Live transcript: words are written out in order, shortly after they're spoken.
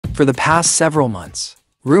For the past several months,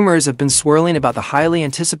 rumors have been swirling about the highly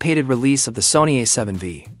anticipated release of the Sony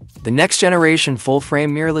A7V, the next-generation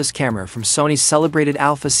full-frame mirrorless camera from Sony's celebrated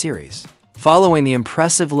Alpha series, following the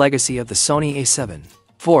impressive legacy of the Sony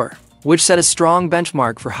A7V, which set a strong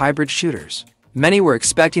benchmark for hybrid shooters. Many were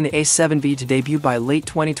expecting the A7V to debut by late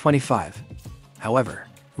 2025. However,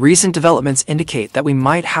 recent developments indicate that we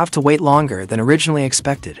might have to wait longer than originally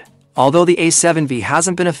expected. Although the A7V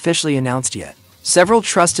hasn't been officially announced yet, several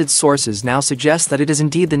trusted sources now suggest that it is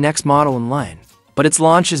indeed the next model in line, but its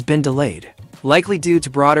launch has been delayed, likely due to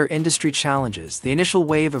broader industry challenges. The initial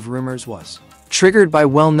wave of rumors was triggered by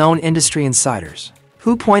well-known industry insiders,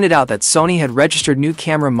 who pointed out that Sony had registered new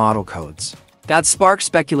camera model codes that sparked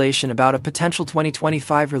speculation about a potential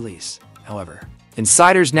 2025 release. However,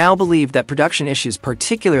 insiders now believe that production issues,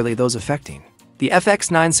 particularly those affecting the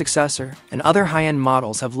FX9 successor and other high-end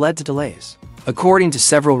models, have led to delays. According to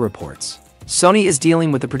several reports, Sony is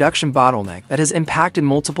dealing with a production bottleneck that has impacted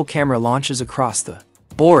multiple camera launches across the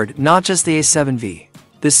board, not just the A7V.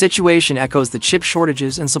 This situation echoes the chip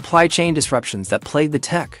shortages and supply chain disruptions that plagued the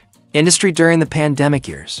tech industry during the pandemic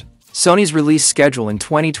years. Sony's release schedule in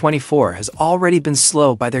 2024 has already been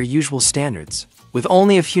slow by their usual standards, with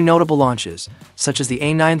only a few notable launches, such as the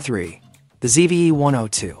A9 III, the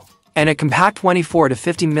ZVE102, and a compact 24 to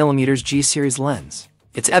 50mm G-series lens.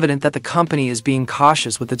 It's evident that the company is being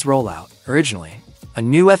cautious with its rollout. Originally, a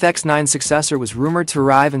new FX9 successor was rumored to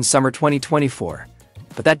arrive in summer 2024,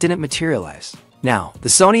 but that didn't materialize. Now, the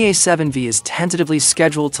Sony A7V is tentatively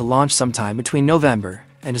scheduled to launch sometime between November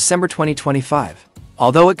and December 2025,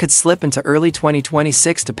 although it could slip into early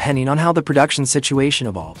 2026 depending on how the production situation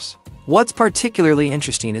evolves. What's particularly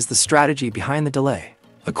interesting is the strategy behind the delay.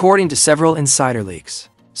 According to several insider leaks,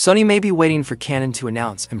 Sony may be waiting for Canon to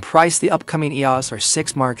announce and price the upcoming EOS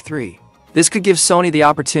R6 Mark III. This could give Sony the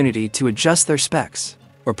opportunity to adjust their specs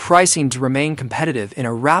or pricing to remain competitive in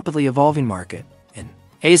a rapidly evolving market, in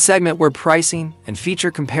a segment where pricing and feature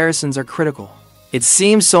comparisons are critical. It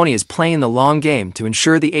seems Sony is playing the long game to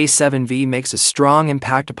ensure the A7V makes a strong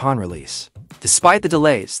impact upon release. Despite the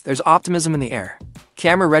delays, there's optimism in the air.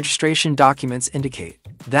 Camera registration documents indicate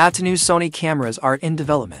that new Sony cameras are in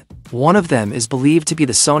development. One of them is believed to be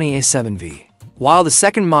the Sony A7V, while the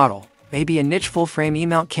second model may be a niche full-frame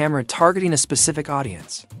E-mount camera targeting a specific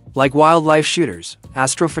audience, like wildlife shooters,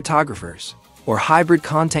 astrophotographers, or hybrid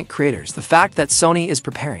content creators. The fact that Sony is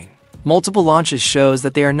preparing multiple launches shows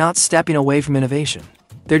that they are not stepping away from innovation.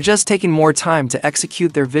 They're just taking more time to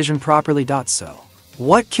execute their vision properly. So,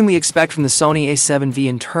 what can we expect from the Sony A7V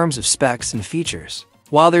in terms of specs and features?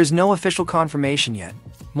 While there's no official confirmation yet,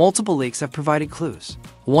 multiple leaks have provided clues.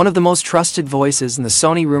 One of the most trusted voices in the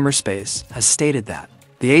Sony rumor space has stated that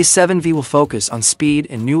the A7V will focus on speed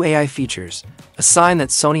and new AI features, a sign that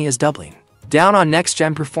Sony is doubling down on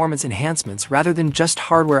next-gen performance enhancements rather than just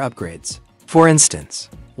hardware upgrades. For instance,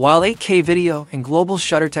 while 8K video and global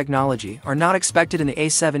shutter technology are not expected in the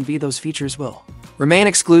A7V, those features will remain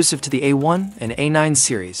exclusive to the A1 and A9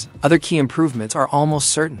 series. Other key improvements are almost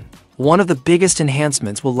certain. One of the biggest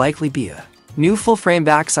enhancements will likely be a new full-frame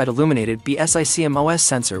backside illuminated BSICMOS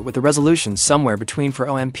sensor with a resolution somewhere between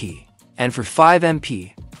 4MP and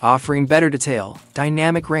 5MP, offering better detail,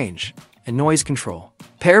 dynamic range, and noise control.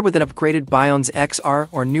 Paired with an upgraded Bionz XR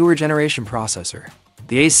or newer generation processor,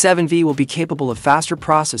 the A7V will be capable of faster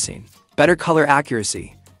processing, better color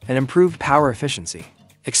accuracy, and improved power efficiency.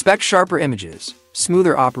 Expect sharper images,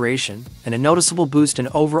 smoother operation, and a noticeable boost in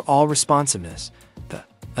overall responsiveness. The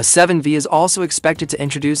A7V is also expected to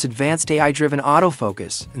introduce advanced AI-driven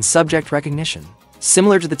autofocus and subject recognition,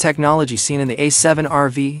 similar to the technology seen in the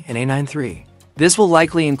A7RV and A9 III. This will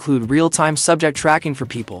likely include real-time subject tracking for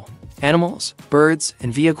people, animals, birds,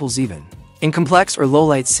 and vehicles, even in complex or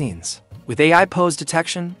low-light scenes. With AI pose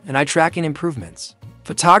detection and eye tracking improvements,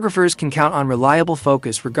 photographers can count on reliable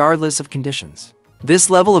focus regardless of conditions. This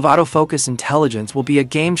level of autofocus intelligence will be a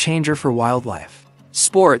game-changer for wildlife,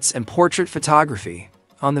 sports, and portrait photography.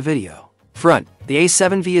 On the video front, the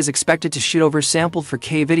A7V is expected to shoot over sampled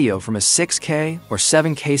 4K video from a 6K or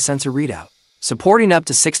 7K sensor readout, supporting up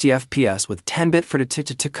to 60 FPS with 10-bit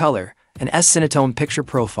to color and S-Cinetone picture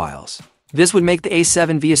profiles. This would make the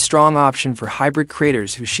A7V a strong option for hybrid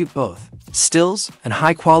creators who shoot both stills and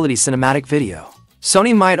high-quality cinematic video.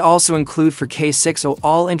 Sony might also include 4K 6.0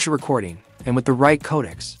 all-inch recording, and with the right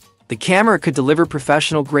codecs, the camera could deliver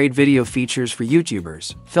professional-grade video features for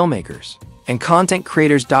YouTubers, filmmakers, and content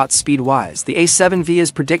creators. Speed-wise, the A7V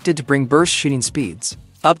is predicted to bring burst shooting speeds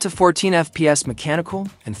up to 14 FPS mechanical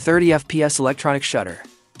and 30 FPS electronic shutter,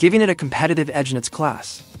 giving it a competitive edge in its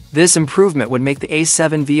class. This improvement would make the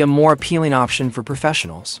A7V a more appealing option for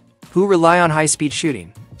professionals who rely on high-speed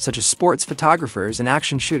shooting, such as sports photographers and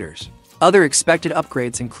action shooters. Other expected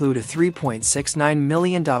upgrades include a $3.69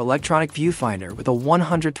 million electronic viewfinder with a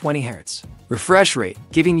 120Hz refresh rate,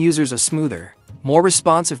 giving users a smoother, more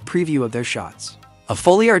responsive preview of their shots. A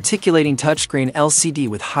fully articulating touchscreen LCD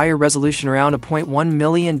with higher resolution around 0.1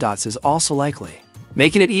 million dots is also likely,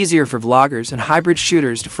 making it easier for vloggers and hybrid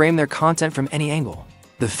shooters to frame their content from any angle.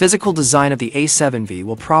 The physical design of the A7V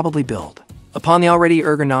will probably build upon the already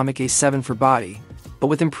ergonomic A7 for body, but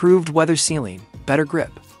with improved weather sealing, better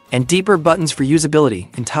grip, and deeper buttons for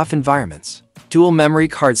usability in tough environments. Dual memory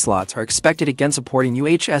card slots are expected, again supporting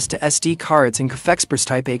UHS to SD cards and CFexpress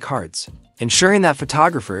Type A cards, ensuring that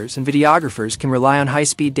photographers and videographers can rely on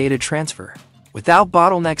high-speed data transfer without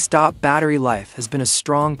bottlenecks. Battery life has been a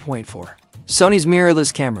strong point for Sony's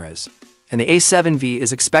mirrorless cameras, and the A7V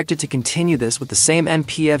is expected to continue this with the same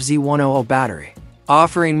NPFZ100 battery,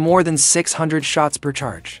 offering more than 600 shots per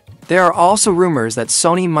charge. There are also rumors that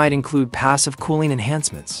Sony might include passive cooling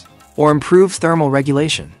enhancements or improved thermal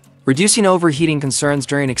regulation, reducing overheating concerns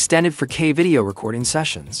during extended 4K video recording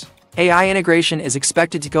sessions. AI integration is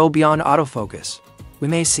expected to go beyond autofocus. We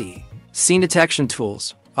may see scene detection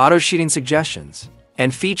tools, auto-shooting suggestions,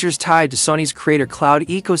 and features tied to Sony's Creator Cloud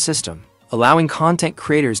ecosystem, allowing content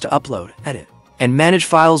creators to upload, edit, and manage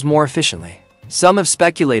files more efficiently. Some have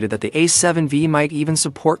speculated that the A7V might even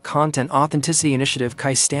support Content Authenticity Initiative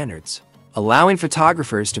 (KAI) standards, allowing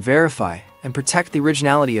photographers to verify and protect the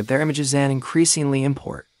originality of their images and increasingly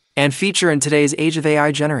import and feature in today's age of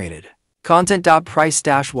AI-generated content.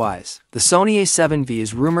 Price-wise, the Sony A7V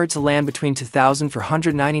is rumored to land between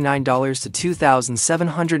 $2,499 to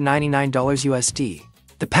 $2,799 USD,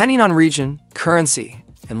 depending on region, currency,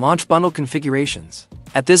 and launch bundle configurations.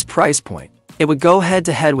 At this price point, it would go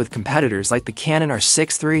head-to-head with competitors like the Canon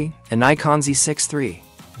R6 III and Nikon Z6 III,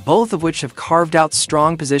 both of which have carved out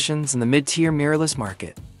strong positions in the mid-tier mirrorless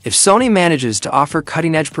market. If Sony manages to offer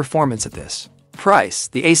cutting-edge performance at this price,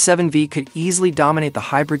 the A7V could easily dominate the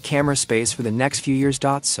hybrid camera space for the next few years.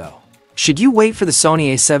 So, should you wait for the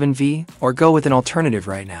Sony A7V or go with an alternative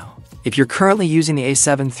right now? If you're currently using the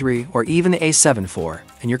A7 III or even the A7 IV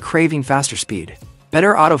and you're craving faster speed,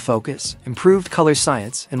 better autofocus, improved color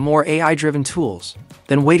science, and more AI-driven tools,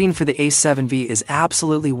 then waiting for the A7V is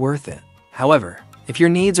absolutely worth it. However, if your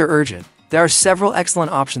needs are urgent, there are several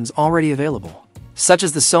excellent options already available, such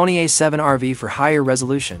as the Sony A7RV for higher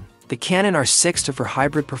resolution, the Canon R6 II for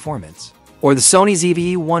hybrid performance, or the Sony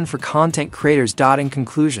ZV-E1 for content creators. In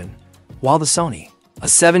conclusion, while the Sony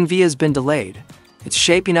A7V has been delayed, it's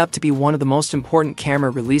shaping up to be one of the most important camera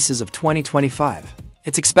releases of 2025.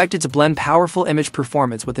 It's expected to blend powerful image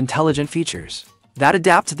performance with intelligent features that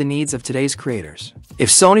adapt to the needs of today's creators. If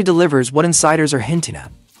Sony delivers what insiders are hinting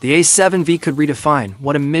at, the A7V could redefine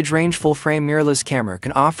what a mid-range full-frame mirrorless camera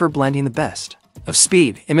can offer, blending the best of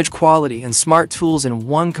speed, image quality, and smart tools in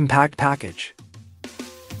one compact package.